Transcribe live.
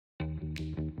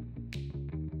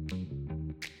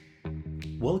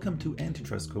Welcome to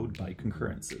Antitrust Code by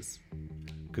Concurrences.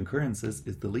 Concurrences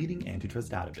is the leading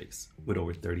antitrust database with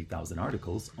over 30,000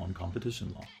 articles on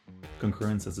competition law.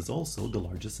 Concurrences is also the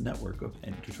largest network of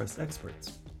antitrust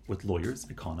experts, with lawyers,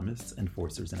 economists,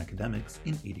 enforcers, and academics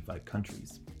in 85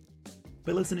 countries.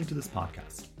 By listening to this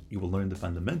podcast, you will learn the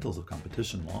fundamentals of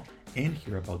competition law and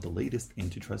hear about the latest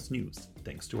antitrust news,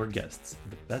 thanks to our guests,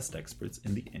 the best experts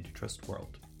in the antitrust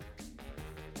world.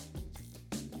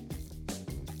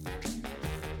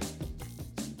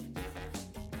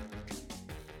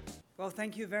 Well,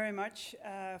 thank you very much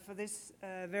for this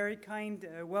very kind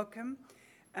welcome.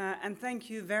 And thank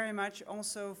you very much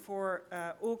also for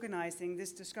organizing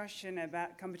this discussion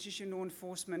about competition law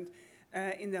enforcement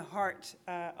in the heart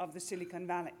of the Silicon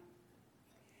Valley.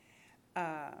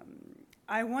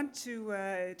 I want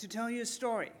to tell you a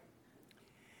story.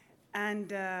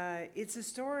 And it's a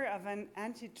story of an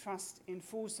antitrust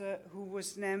enforcer who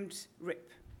was named Rip.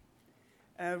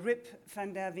 Rip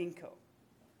van der Winkel.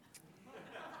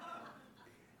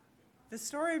 The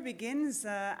story begins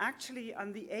actually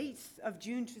on the 8th of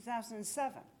June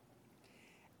 2007.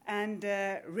 And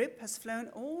Rip has flown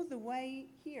all the way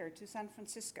here to San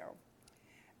Francisco.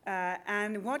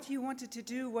 And what he wanted to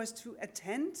do was to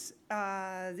attend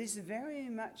this very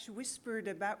much whispered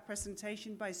about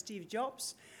presentation by Steve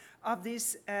Jobs of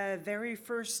this very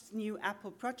first new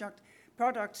Apple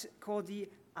product called the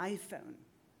iPhone.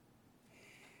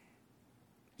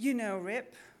 You know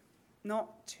Rip.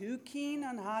 Not too keen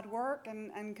on hard work,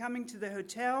 and coming to the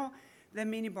hotel, the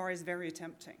minibar is very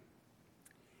tempting.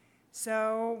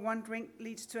 So one drink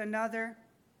leads to another,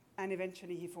 and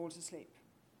eventually he falls asleep.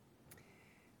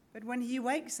 But when he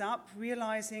wakes up,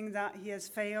 realizing that he has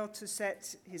failed to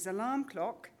set his alarm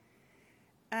clock,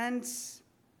 and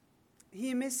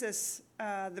he misses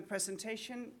the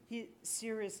presentation, he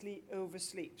seriously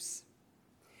oversleeps.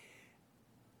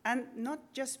 And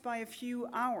not just by a few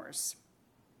hours.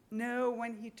 No,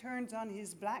 when he turns on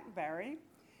his BlackBerry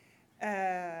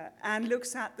and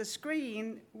looks at the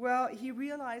screen, well, he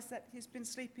realized that he's been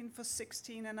sleeping for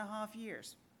 16 and a half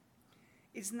years.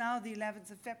 It's now the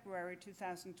 11th of February,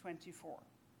 2024.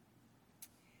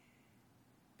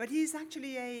 But he's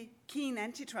actually a keen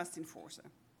antitrust enforcer,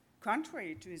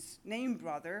 contrary to his name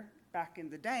brother back in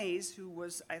the days, who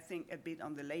was, I think, a bit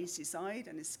on the lazy side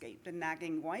and escaped a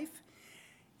nagging wife.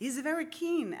 He's a very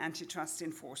keen antitrust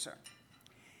enforcer.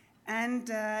 And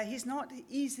he's not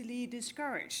easily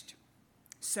discouraged.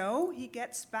 So he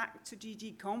gets back to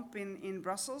DG Comp in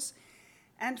Brussels,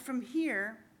 and from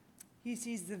here he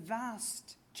sees the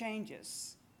vast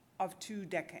changes of 2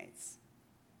 decades.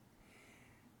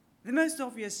 The most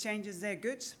obvious changes, they're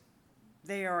good,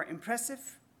 they are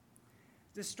impressive.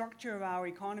 The structure of our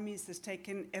economies has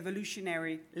taken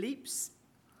evolutionary leaps.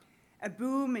 A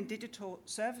boom in digital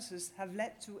services have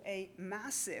led to a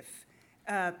massive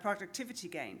productivity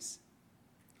gains.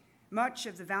 Much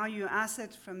of the value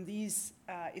asset from these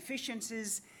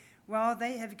efficiencies, well,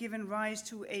 they have given rise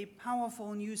to a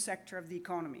powerful new sector of the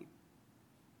economy.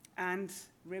 And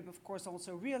Rib, of course,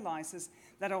 also realizes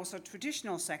that also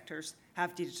traditional sectors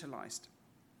have digitalized.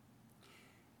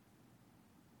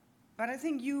 But I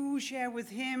think you share with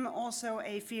him also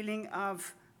a feeling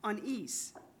of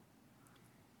unease.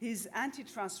 His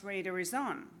antitrust radar is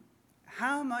on.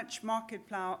 How much market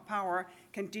power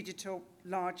can digital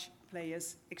large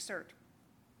players exert?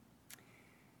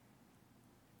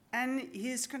 And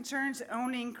his concerns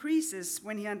only increases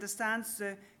when he understands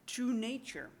the true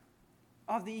nature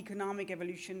of the economic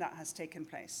evolution that has taken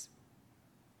place.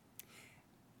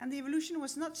 And the evolution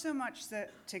was not so much the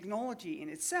technology in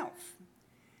itself,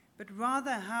 but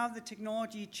rather how the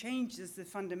technology changes the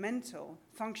fundamental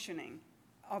functioning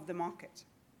of the market.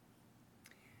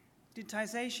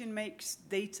 Digitization makes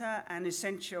data an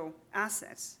essential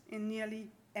asset in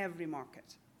nearly every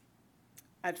market.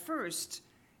 At first,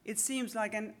 it seems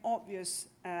like an obvious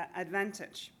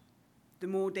advantage. The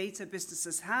more data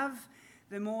businesses have,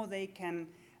 the more they can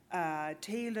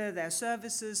tailor their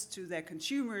services to their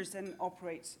consumers and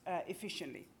operate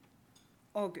efficiently.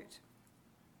 All good.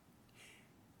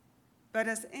 But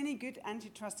as any good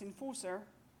antitrust enforcer,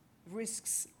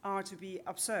 risks are to be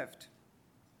observed.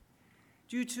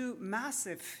 Due to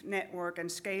massive network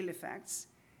and scale effects,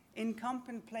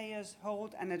 incumbent players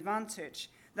hold an advantage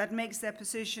that makes their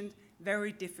position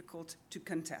very difficult to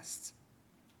contest.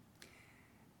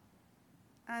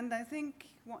 And I think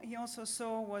what he also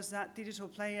saw was that digital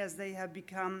players, they have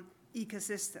become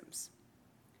ecosystems.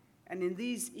 And in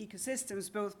these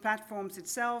ecosystems, both platforms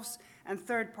themselves and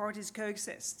third parties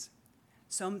coexist.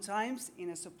 Sometimes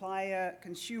in a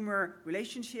supplier-consumer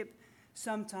relationship,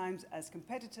 sometimes as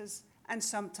competitors, and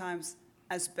sometimes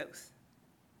as both.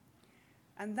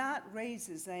 And that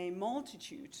raises a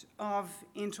multitude of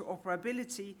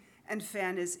interoperability and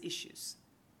fairness issues.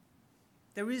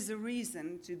 There is a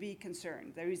reason to be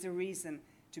concerned. There is a reason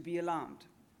to be alarmed.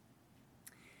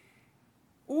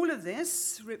 All of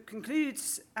this, RIP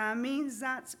concludes, means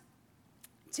that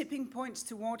tipping points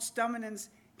towards dominance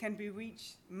can be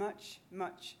reached much,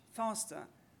 much faster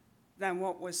than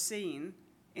what was seen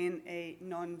in a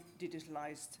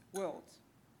non-digitalized world,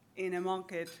 in a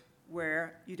market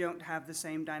where you don't have the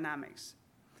same dynamics.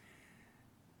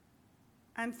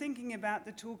 And thinking about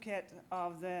the toolkit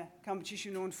of the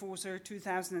Competition Law Enforcer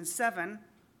 2007,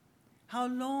 how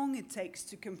long it takes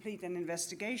to complete an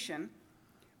investigation,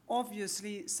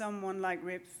 obviously someone like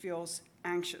RIP feels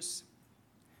anxious.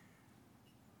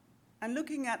 And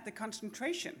looking at the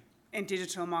concentration in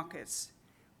digital markets,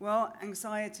 well,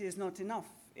 anxiety is not enough.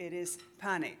 It is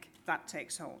panic that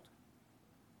takes hold.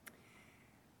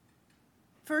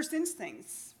 First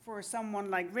instincts for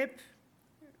someone like RIP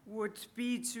would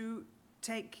be to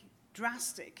take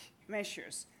drastic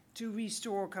measures to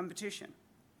restore competition.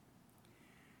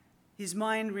 His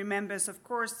mind remembers, of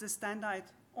course, the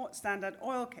Standard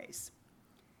Oil case.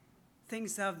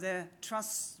 Thinks of the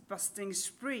trust-busting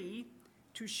spree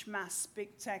to smash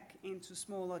big tech into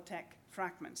smaller tech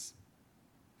fragments.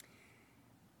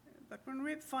 But when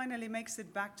RIP finally makes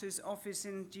it back to his office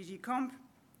in DG Comp,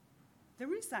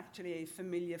 there is actually a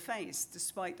familiar face,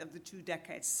 despite of the 2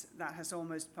 decades that has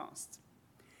almost passed.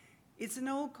 It's an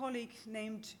old colleague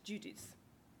named Judith.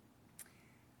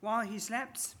 While he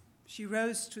slept, she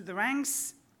rose to the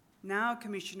ranks, now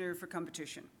Commissioner for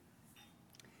Competition.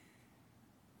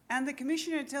 And the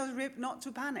Commissioner tells RIP not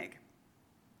to panic,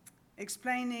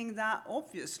 explaining that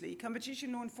obviously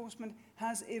competition law enforcement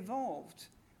has evolved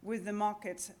with the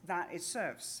market that it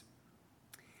serves.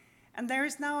 And there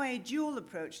is now a dual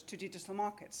approach to digital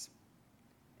markets,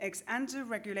 ex-ante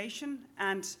regulation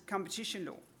and competition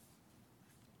law.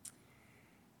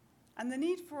 And the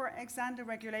need for ex-ante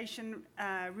regulation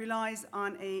relies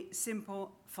on a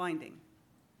simple finding.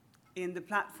 In the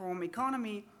platform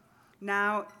economy,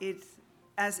 now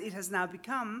as it has now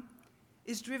become,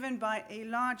 is driven by a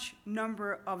large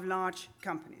number of large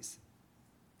companies.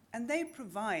 And they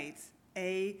provide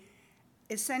an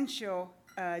essential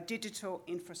digital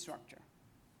infrastructure,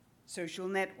 social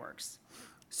networks,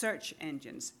 search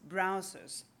engines,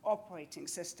 browsers, operating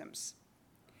systems.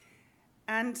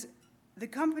 And the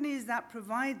companies that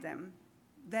provide them,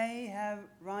 they have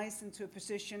risen to a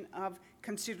position of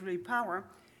considerable power,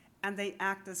 and they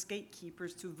act as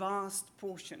gatekeepers to vast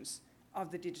portions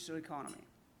of the digital economy.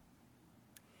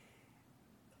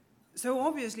 So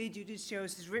obviously, Judith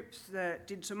shows his RIP, the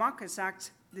Digital Markets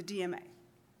Act, the DMA.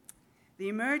 The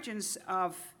emergence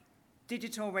of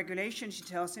digital regulation, she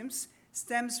tells him,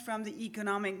 stems from the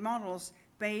economic models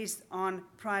based on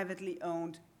privately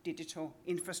owned digital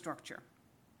infrastructure.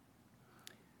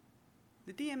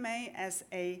 The DMA as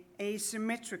an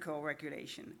asymmetrical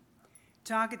regulation,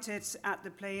 targeted at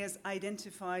the players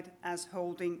identified as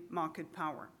holding market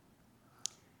power.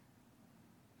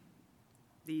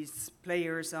 These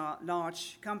players are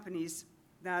large companies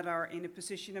that are in a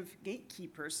position of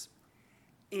gatekeepers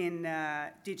in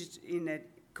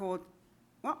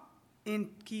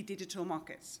key digital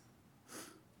markets.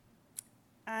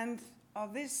 And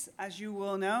of this, as you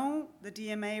will know, the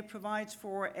DMA provides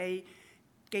for a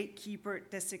gatekeeper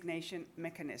designation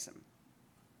mechanism.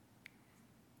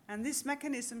 And this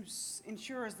mechanism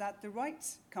ensures that the right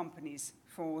companies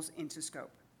falls into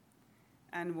scope.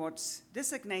 And what's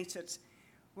designated,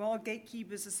 well,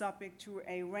 gatekeepers are subject to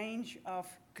a range of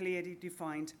clearly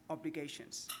defined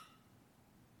obligations.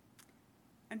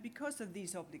 And because of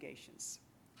these obligations,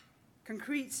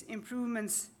 concrete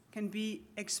improvements can be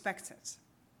expected.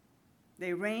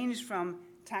 They range from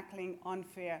tackling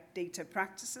unfair data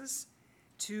practices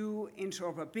to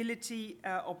interoperability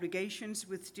obligations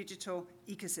with digital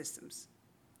ecosystems.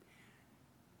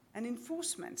 And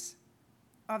enforcement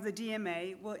of the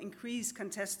DMA will increase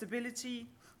contestability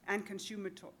and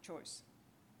consumer choice.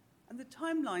 And the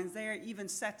timelines, they are even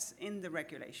set in the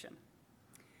regulation.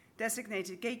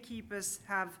 Designated gatekeepers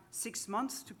have 6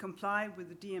 months to comply with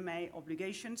the DMA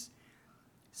obligations,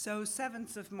 so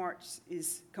 7th of March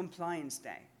is Compliance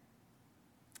Day.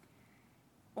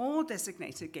 All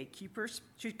designated gatekeepers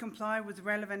should comply with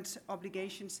relevant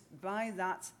obligations by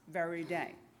that very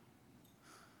day.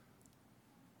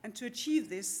 And to achieve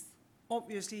this,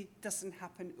 obviously, doesn't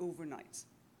happen overnight.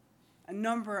 A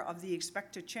number of the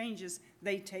expected changes,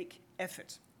 they take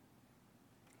effort.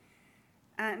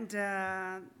 And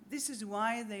this is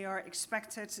why they are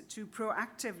expected to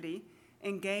proactively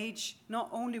engage not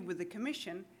only with the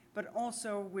Commission, but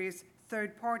also with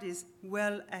third parties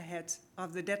well ahead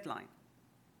of the deadline.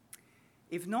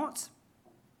 If not,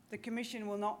 the Commission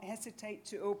will not hesitate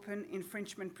to open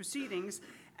infringement proceedings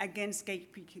against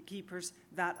gatekeepers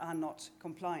that are not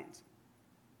compliant.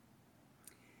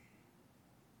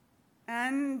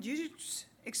 And Judith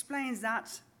explains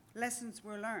that lessons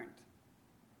were learned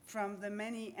from the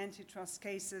many antitrust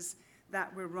cases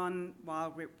that were run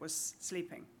while Rip was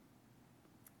sleeping.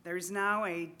 There is now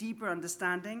a deeper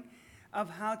understanding of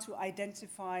how to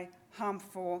identify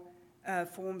harmful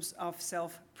forms of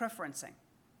self-preferencing,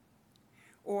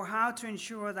 or how to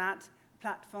ensure that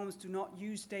platforms do not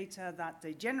use data that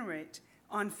they generate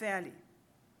unfairly.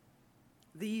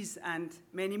 These and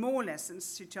many more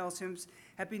lessons, she tells him,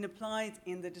 have been applied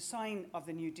in the design of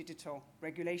the new digital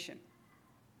regulation.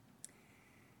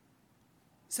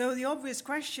 So the obvious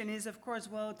question is, of course,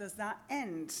 well, does that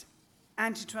end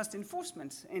antitrust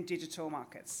enforcement in digital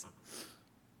markets?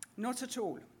 Not at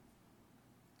all.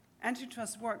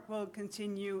 Antitrust work will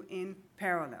continue in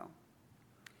parallel.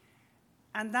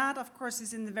 And that, of course,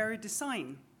 is in the very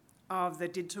design of the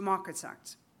Digital Markets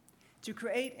Act, to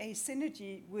create a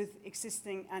synergy with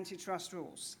existing antitrust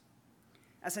rules.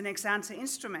 As an ex-ante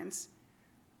instrument,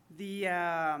 the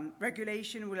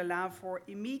regulation will allow for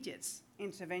immediate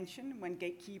intervention when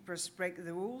gatekeepers break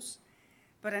the rules,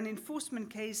 but an enforcement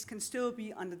case can still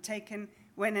be undertaken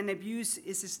when an abuse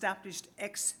is established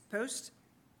ex post,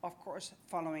 of course,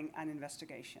 following an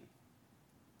investigation.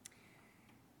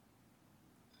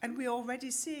 And we're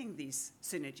already seeing these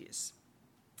synergies.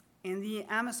 In the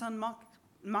Amazon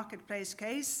Marketplace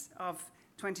case of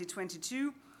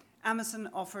 2022, Amazon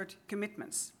offered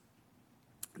commitments.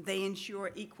 They ensure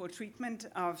equal treatment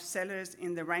of sellers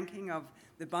in the ranking of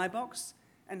the buy box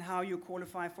and how you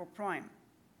qualify for Prime.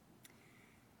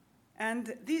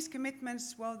 And these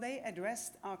commitments, well, they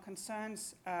addressed our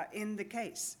concerns in the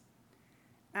case.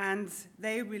 And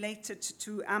they related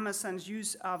to Amazon's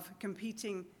use of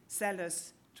competing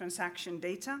sellers' transaction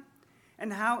data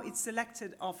and how it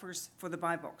selected offers for the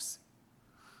buy box.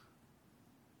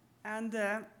 And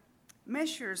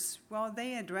measures, well,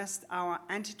 they addressed our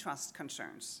antitrust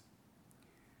concerns.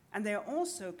 And they are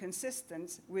also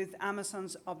consistent with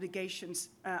Amazon's obligations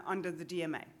under the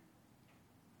DMA.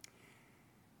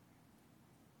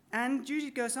 And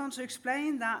Judy goes on to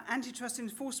explain that antitrust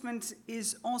enforcement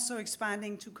is also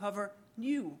expanding to cover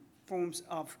new forms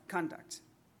of conduct.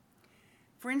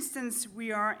 For instance,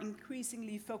 we are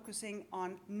increasingly focusing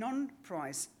on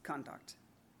non-price conduct.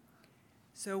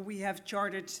 So we have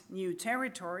charted new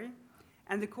territory,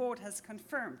 and the court has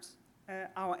confirmed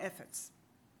our efforts.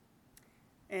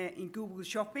 In Google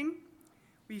Shopping,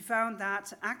 we found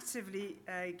that actively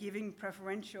giving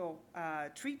preferential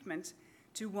treatment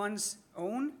to one's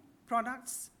own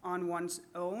products on one's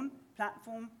own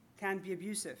platform can be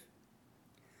abusive.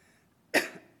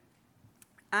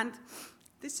 And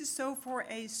this is so for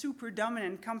a super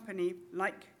dominant company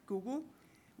like Google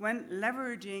when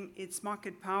leveraging its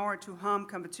market power to harm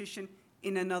competition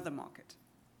in another market.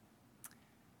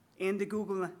 In the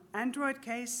Google Android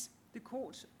case, the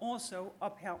court also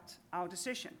upheld our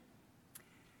decision.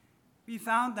 We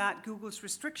found that Google's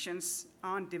restrictions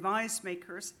on device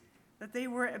makers, that they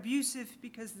were abusive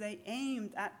because they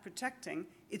aimed at protecting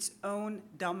its own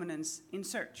dominance in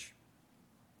search.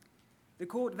 The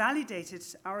court validated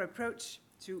our approach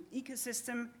to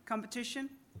ecosystem competition,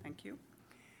 thank you,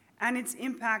 and its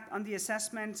impact on the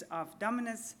assessment of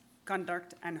dominance,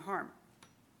 conduct, and harm.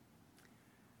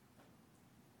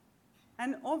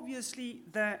 And obviously,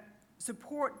 the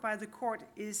support by the court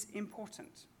is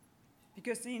important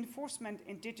because the enforcement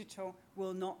in digital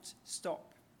will not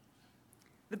stop.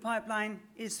 The pipeline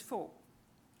is full.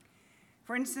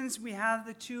 For instance, we have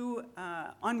the two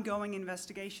ongoing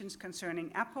investigations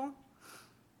concerning Apple.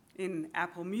 In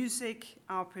Apple Music,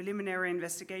 our preliminary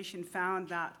investigation found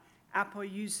that Apple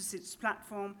uses its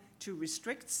platform to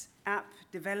restrict app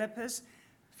developers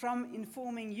from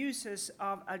informing users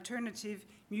of alternative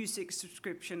music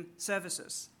subscription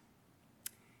services.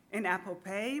 In Apple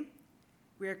Pay,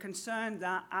 we are concerned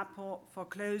that Apple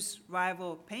foreclosed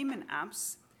rival payment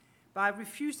apps by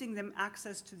refusing them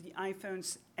access to the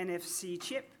iPhone's NFC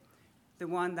chip, the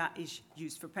one that is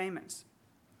used for payments.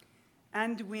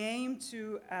 And we aim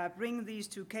to bring these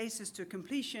two cases to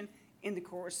completion in the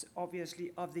course,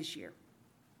 obviously, of this year.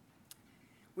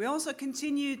 We also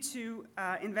continue to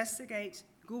investigate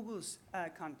Google's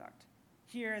conduct,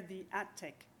 here the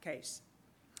AdTech case.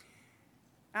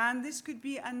 And this could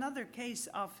be another case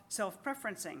of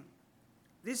self-preferencing,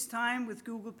 this time with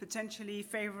Google potentially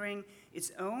favoring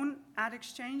its own ad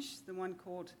exchange, the one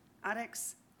called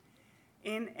AdX,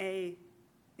 in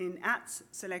ad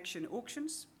selection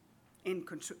auctions,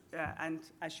 and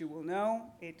as you will know,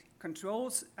 it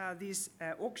controls these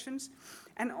auctions,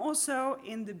 and also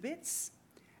in the bids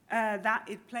that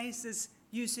it places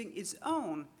using its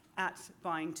own ad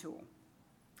buying tool.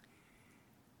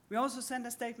 We also sent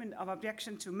a statement of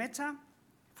objection to Meta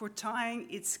for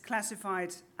tying its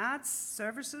classified ads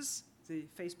services, the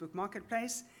Facebook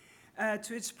marketplace,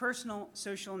 to its personal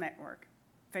social network,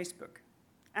 Facebook.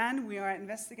 And we are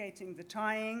investigating the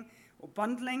tying or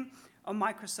bundling of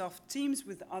Microsoft Teams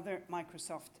with other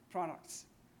Microsoft products.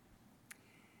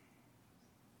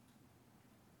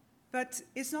 But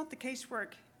it's not the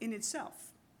casework in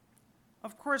itself.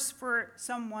 Of course, for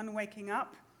someone waking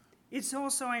up, it's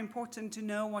also important to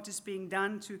know what is being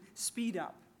done to speed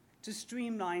up, to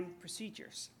streamline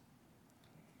procedures.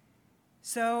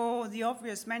 So the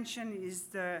obvious mention is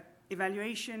the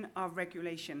evaluation of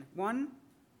Regulation 1.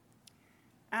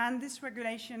 And this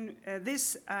evaluation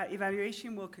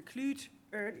will conclude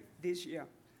early this year.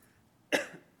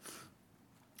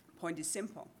 Point is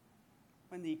simple.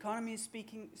 When the economy is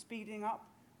speeding up,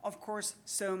 of course,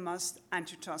 so must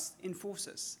antitrust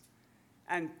enforcers.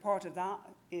 And part of that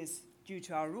is due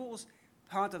to our rules,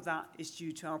 part of that is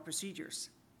due to our procedures.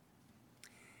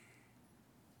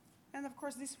 And of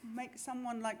course, this makes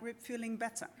someone like Rip feeling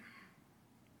better.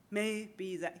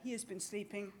 Maybe that he has been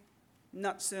sleeping,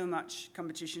 not so much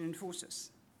competition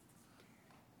enforcers.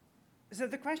 So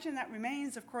the question that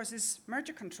remains, of course, is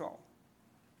merger control.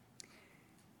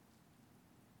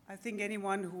 I think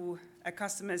anyone who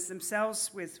accustoms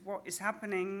themselves with what is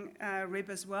happening, Rib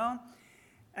as well,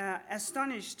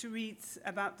 astonished to read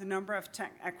about the number of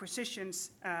tech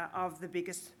acquisitions of the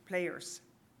biggest players.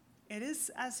 It is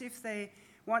as if they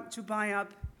want to buy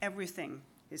up everything,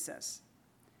 he says.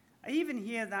 I even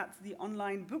hear that the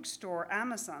online bookstore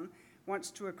Amazon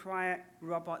wants to acquire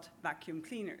robot vacuum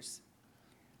cleaners.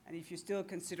 And if you still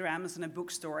consider Amazon a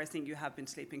bookstore, I think you have been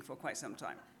sleeping for quite some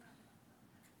time.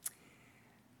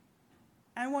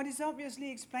 And what is obviously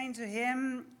explained to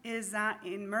him is that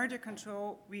in merger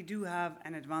control, we do have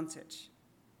an advantage.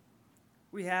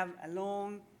 We have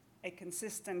a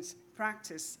consistent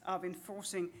practice of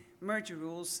enforcing merger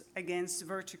rules against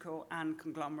vertical and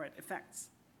conglomerate effects.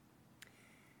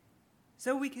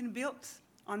 So we can build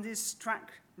on this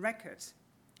track record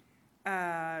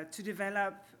to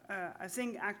develop, I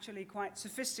think, actually quite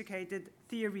sophisticated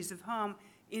theories of harm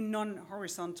in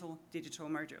non-horizontal digital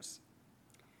mergers.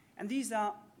 And these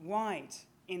are wide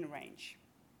in range.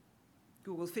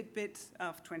 Google Fitbit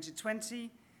of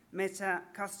 2020, Meta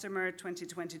Customer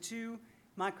 2022,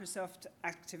 Microsoft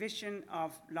Activision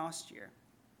of last year.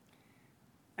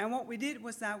 And what we did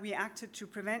was that we acted to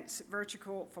prevent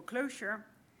vertical foreclosure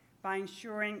by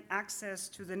ensuring access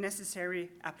to the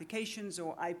necessary applications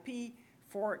or IP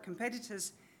for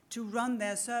competitors to run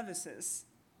their services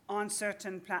on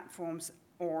certain platforms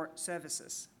or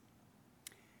services.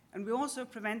 And we also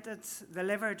prevented the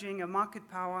leveraging of market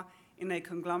power in a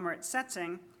conglomerate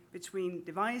setting between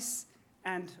device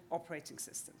and operating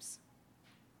systems.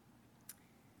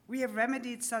 We have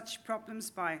remedied such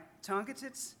problems by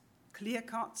targeted,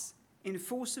 clear-cut,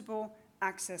 enforceable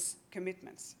access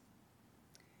commitments.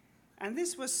 And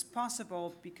this was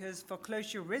possible because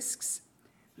foreclosure risks,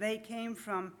 they came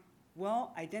from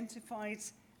well-identified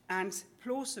and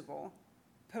plausible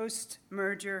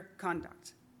post-merger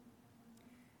conduct.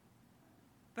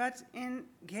 But in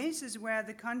cases where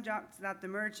the conduct that the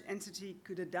merged entity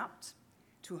could adopt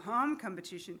to harm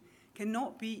competition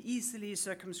cannot be easily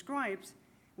circumscribed,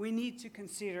 we need to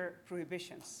consider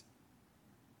prohibitions.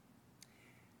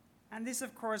 And this,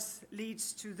 of course,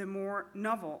 leads to the more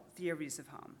novel theories of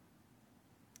harm.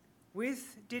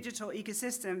 With digital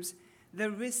ecosystems,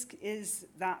 the risk is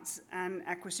that an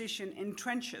acquisition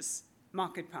entrenches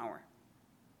market power.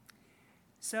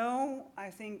 So I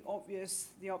think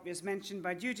the obvious mention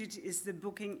by Judith is the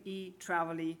Booking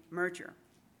e-Travelly merger.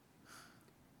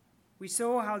 We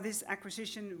saw how this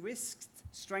acquisition risked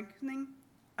strengthening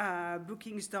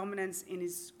Booking's dominance in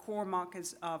its core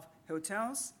markets of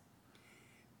hotels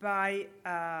by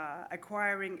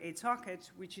acquiring a target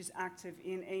which is active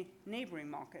in a neighboring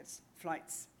markets,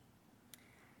 flights.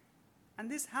 And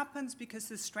this happens because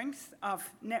the strength of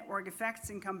network effects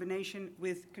in combination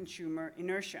with consumer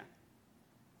inertia.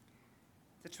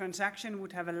 The transaction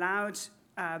would have allowed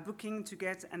Booking to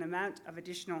get an amount of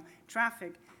additional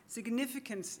traffic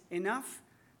significant enough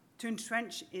to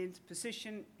entrench its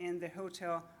position in the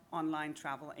hotel online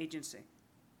travel agency.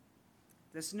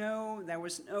 There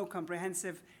was no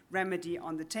comprehensive remedy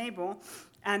on the table,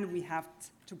 and we have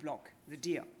to block the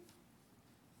deal.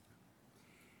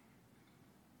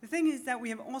 The thing is that we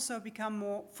have also become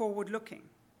more forward-looking.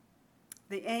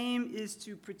 The aim is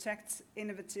to protect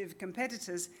innovative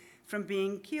competitors from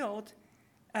being killed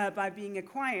by being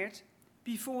acquired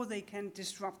before they can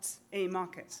disrupt a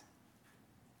market.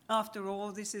 After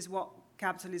all, this is what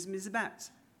capitalism is about,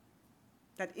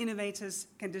 that innovators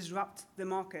can disrupt the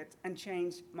market and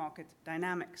change market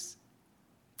dynamics.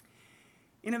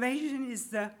 Innovation is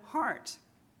the heart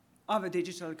of a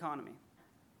digital economy.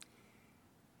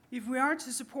 If we are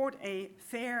to support a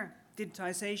fair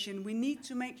digitization, we need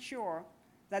to make sure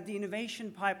that the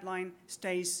innovation pipeline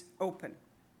stays open.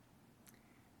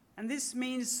 And this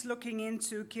means looking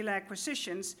into killer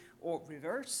acquisitions, or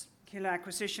reverse killer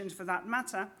acquisitions for that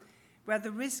matter, where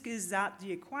the risk is that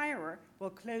the acquirer will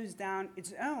close down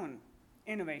its own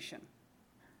innovation.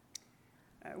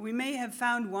 We may have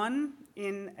found one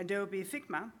in Adobe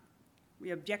Figma.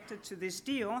 We objected to this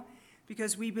deal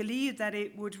because we believed that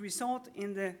it would result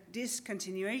in the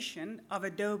discontinuation of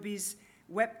Adobe's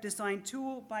web design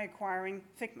tool by acquiring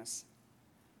Figmas.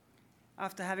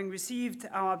 After having received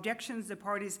our objections, the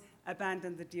parties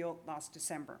abandoned the deal last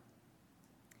December.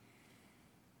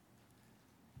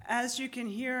 As you can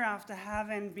hear, after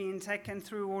having been taken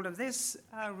through all of this,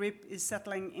 RIP is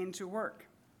settling into work.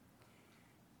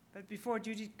 But before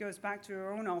Judith goes back to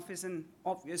her own office, an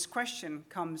obvious question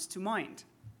comes to mind.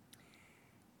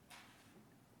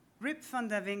 Rip van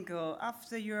der Winkel,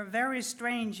 after your very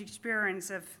strange experience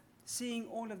of seeing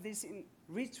all of this in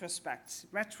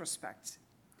retrospect,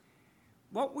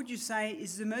 what would you say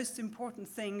is the most important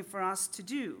thing for us to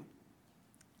do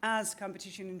as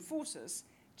competition enforcers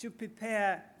to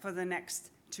prepare for the next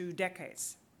 2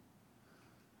 decades?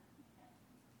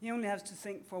 He only has to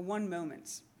think for one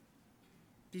moment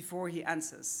before he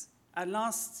answers. At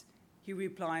last, he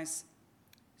replies,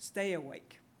 "Stay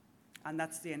awake." And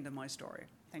that's the end of my story.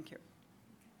 Thank you.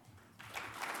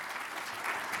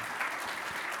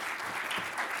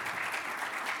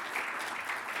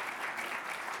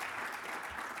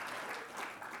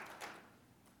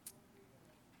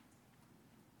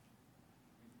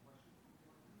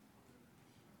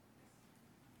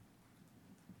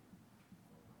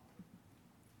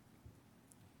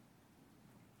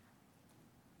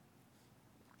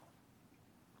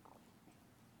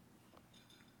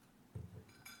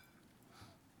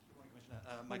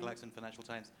 Michael Axon, Financial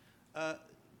Times.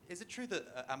 Is it true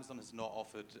that Amazon has not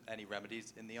offered any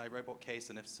remedies in the iRobot case?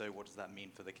 And if so, what does that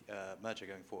mean for the merger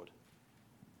going forward?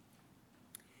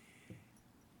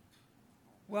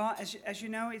 Well, as you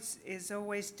know, it's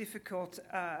always difficult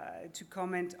to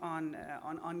comment on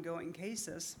ongoing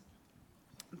cases.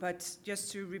 But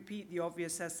just to repeat the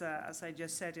obvious, as I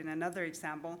just said in another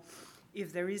example,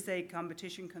 if there is a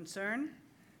competition concern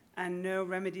and no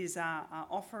remedies are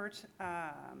offered,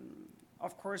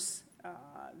 of course,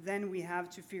 then we have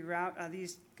to figure out,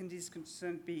 can these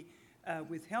concerns be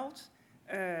withheld?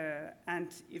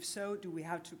 And if so, do we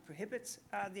have to prohibit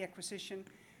the acquisition?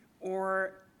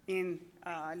 Or in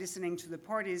listening to the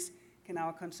parties, can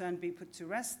our concern be put to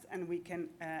rest and we can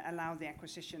allow the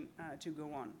acquisition to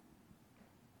go on?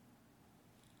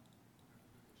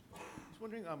 I was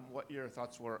wondering what your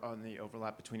thoughts were on the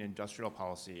overlap between industrial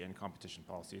policy and competition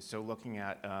policy. So looking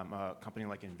at a company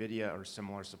like NVIDIA or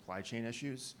similar supply chain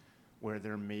issues where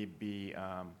there may be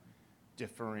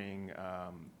differing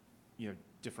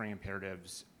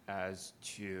imperatives as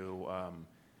to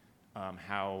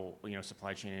how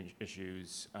supply chain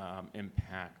issues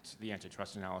impact the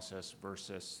antitrust analysis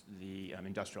versus the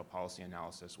industrial policy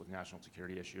analysis with national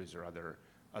security issues or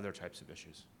other types of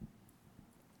issues.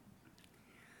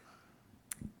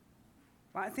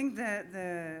 Well, I think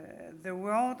the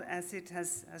world as it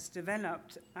has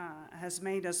developed has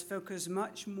made us focus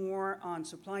much more on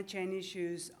supply chain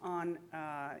issues, on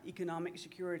economic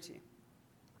security.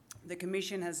 The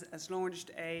Commission has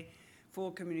launched a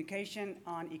full communication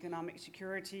on economic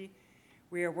security.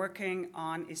 We are working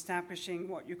on establishing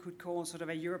what you could call sort of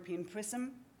a European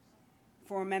prism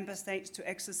for member states to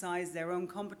exercise their own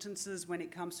competences when it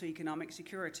comes to economic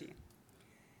security.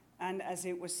 And as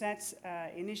it was said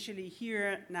initially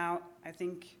here, now I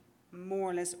think more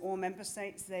or less all member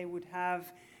states, they would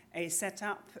have a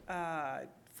setup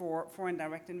for foreign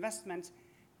direct investment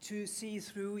to see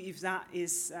through if that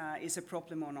is a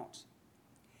problem or not.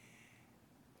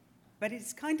 But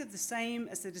it's kind of the same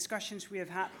as the discussions we have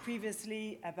had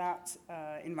previously about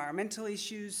environmental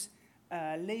issues,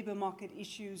 labor market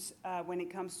issues when it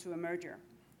comes to a merger.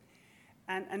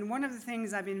 And one of the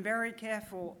things I've been very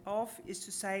careful of is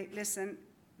to say, listen,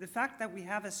 the fact that we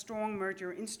have a strong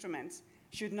merger instrument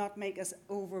should not make us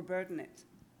overburden it.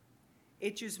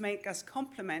 It should make us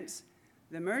complement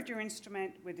the merger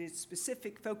instrument with its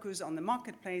specific focus on the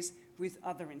marketplace with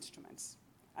other instruments.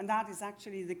 And that is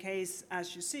actually the case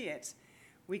as you see it.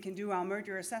 we can do our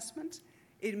merger assessment.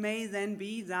 It may then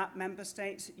be that member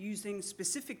states using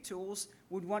specific tools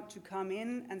would want to come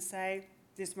in and say,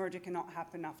 this merger cannot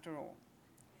happen after all.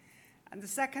 And the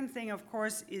second thing, of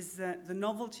course, is the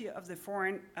novelty of the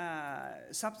foreign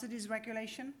subsidies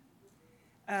regulation,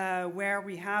 where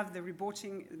we have the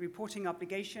reporting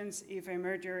obligations if a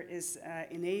merger is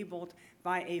enabled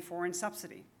by a foreign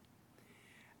subsidy.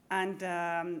 And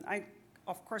I,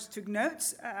 of course, took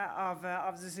notes of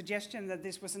the suggestion that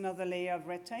this was another layer of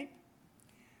red tape.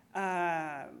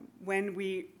 When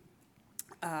we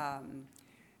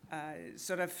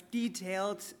sort of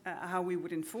detailed how we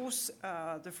would enforce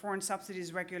the foreign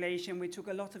subsidies regulation, we took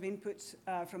a lot of input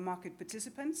from market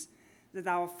participants, that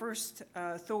our first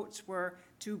thoughts were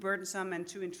too burdensome and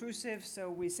too intrusive, so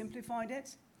we simplified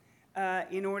it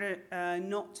in order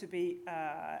not to be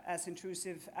as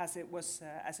intrusive as it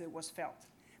was felt.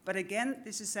 But again,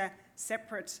 this is a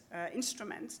separate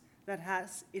instrument that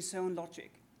has its own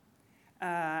logic.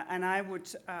 And I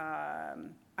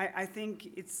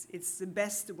think it's the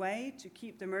best way to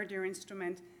keep the merger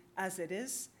instrument as it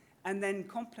is, and then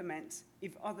complement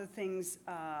if other things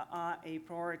are a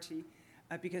priority.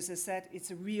 Because as I said,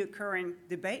 it's a reoccurring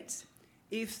debate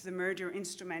if the merger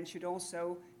instrument should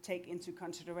also take into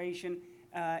consideration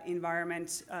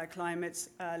environment, climate,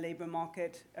 labor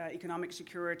market, economic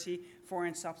security,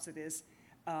 foreign subsidies.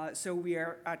 So we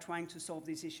are trying to solve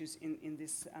these issues in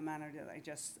this manner that I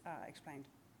just explained.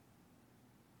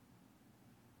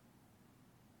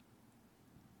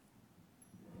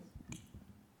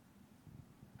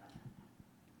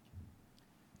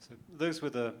 So those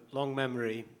with a long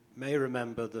memory may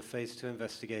remember the Phase 2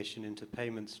 investigation into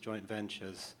payments joint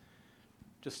ventures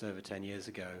just over 10 years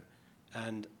ago.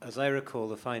 And as I recall,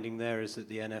 the finding there is that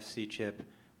the NFC chip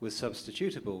was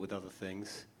substitutable with other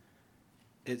things.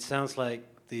 It sounds like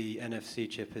the NFC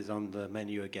chip is on the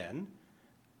menu again.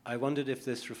 I wondered if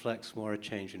this reflects more a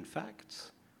change in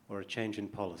facts or a change in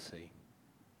policy.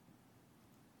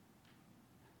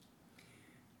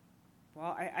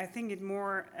 Well, I think it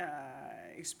more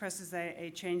expresses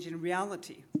a change in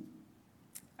reality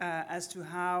as to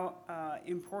how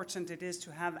important it is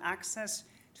to have access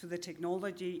to the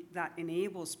technology that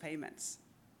enables payments.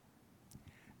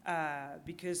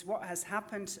 Because what has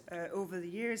happened over the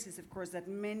years is, of course, that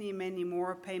many, many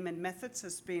more payment methods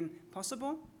has been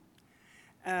possible.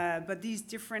 But these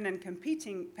different and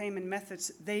competing payment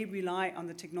methods, they rely on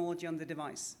the technology on the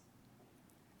device.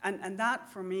 And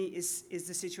that, for me, is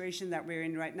the situation that we're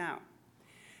in right now.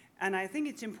 And I think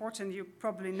it's important, you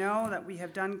probably know that we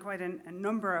have done quite a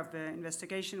number of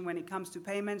investigation when it comes to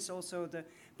payments, also the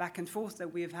back and forth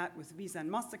that we have had with Visa and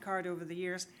MasterCard over the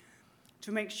years,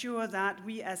 to make sure that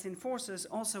we as enforcers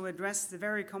also address the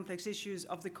very complex issues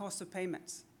of the cost of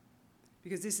payments.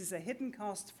 Because this is a hidden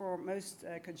cost for most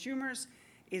consumers,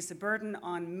 it's a burden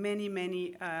on many,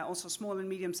 many also small and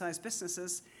medium-sized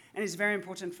businesses, and it's very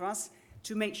important for us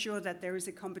to make sure that there is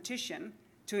a competition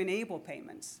to enable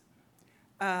payments.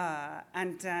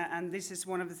 And this is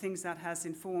one of the things that has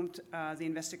informed the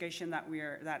investigation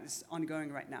that is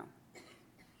ongoing right now.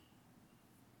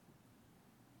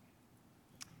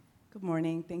 Good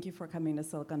morning. Thank you for coming to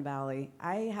Silicon Valley.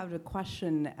 I have a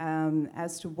question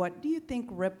as to what do you think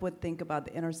RIP would think about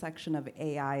the intersection of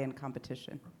AI and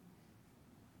competition?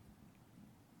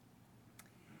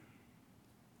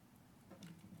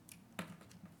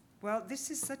 Well, this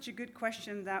is such a good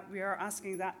question that we are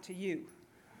asking that to you.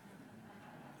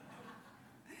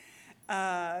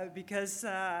 Because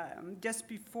just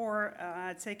before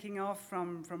taking off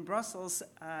from Brussels,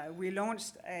 we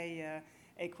launched a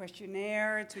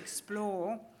questionnaire to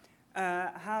explore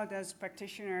how does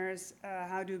practitioners,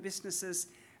 how do businesses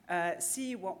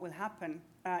see what will happen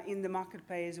in the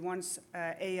marketplace once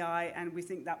AI, and we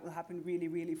think that will happen really,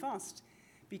 really fast,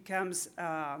 becomes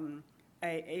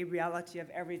a reality of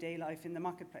everyday life in the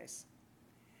marketplace.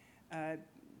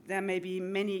 There may be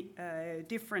many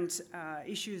different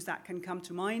issues that can come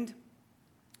to mind.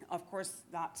 Of course,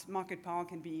 that market power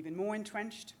can be even more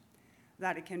entrenched,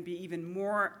 that it can be even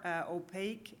more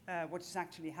opaque what is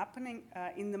actually happening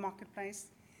in the marketplace.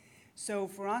 So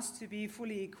for us to be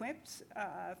fully equipped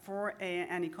for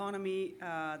an economy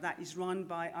that is run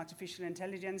by artificial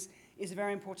intelligence is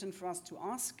very important for us to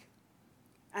ask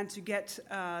and to get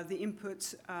the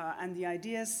input and the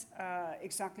ideas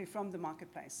exactly from the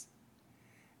marketplace.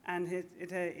 And it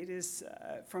is,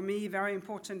 for me, very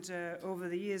important over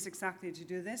the years exactly to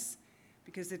do this,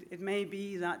 because it may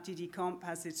be that DG Comp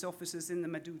has its offices in the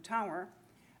Madou Tower,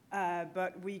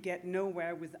 but we get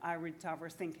nowhere with ivory tower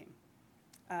thinking.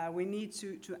 We need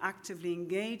to actively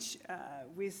engage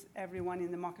with everyone in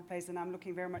the marketplace, and I'm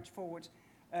looking very much forward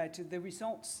to the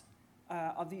results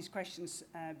of these questions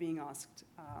being asked.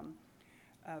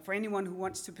 For anyone who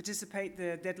wants to participate,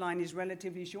 the deadline is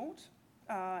relatively short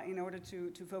in order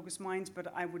to focus minds,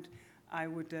 but I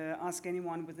would ask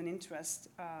anyone with an interest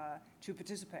to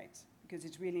participate, because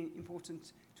it's really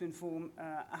important to inform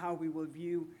how we will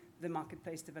view the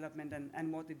marketplace development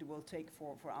and what it will take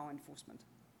for our enforcement.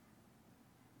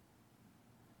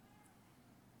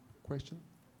 Question?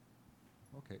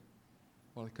 Okay.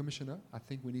 Well, Commissioner, I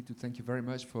think we need to thank you very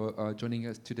much for joining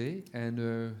us today,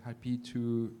 and happy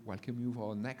to welcome you for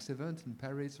our next event in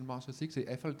Paris on March 6th,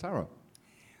 the Eiffel Tower.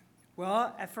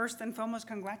 Well, first and foremost,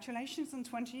 congratulations on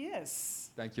 20 years.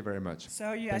 Thank you very much.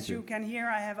 So as you can hear,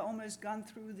 I have almost gone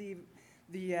through the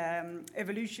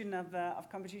evolution of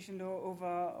competition law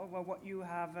over what you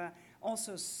have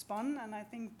also spun, and I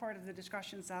think part of the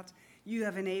discussions that you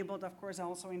have enabled, of course,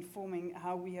 also informing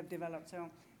how we have developed. So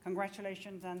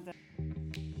congratulations. And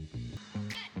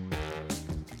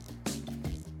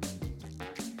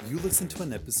You listened to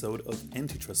an episode of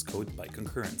Antitrust Code by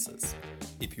Concurrences.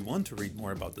 If you want to read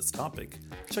more about this topic,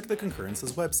 check the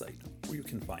Concurrences website, where you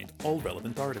can find all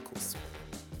relevant articles.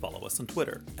 Follow us on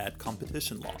Twitter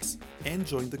 @CompetitionLaws, and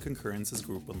join the Concurrences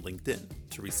group on LinkedIn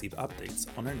to receive updates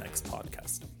on our next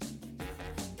podcast.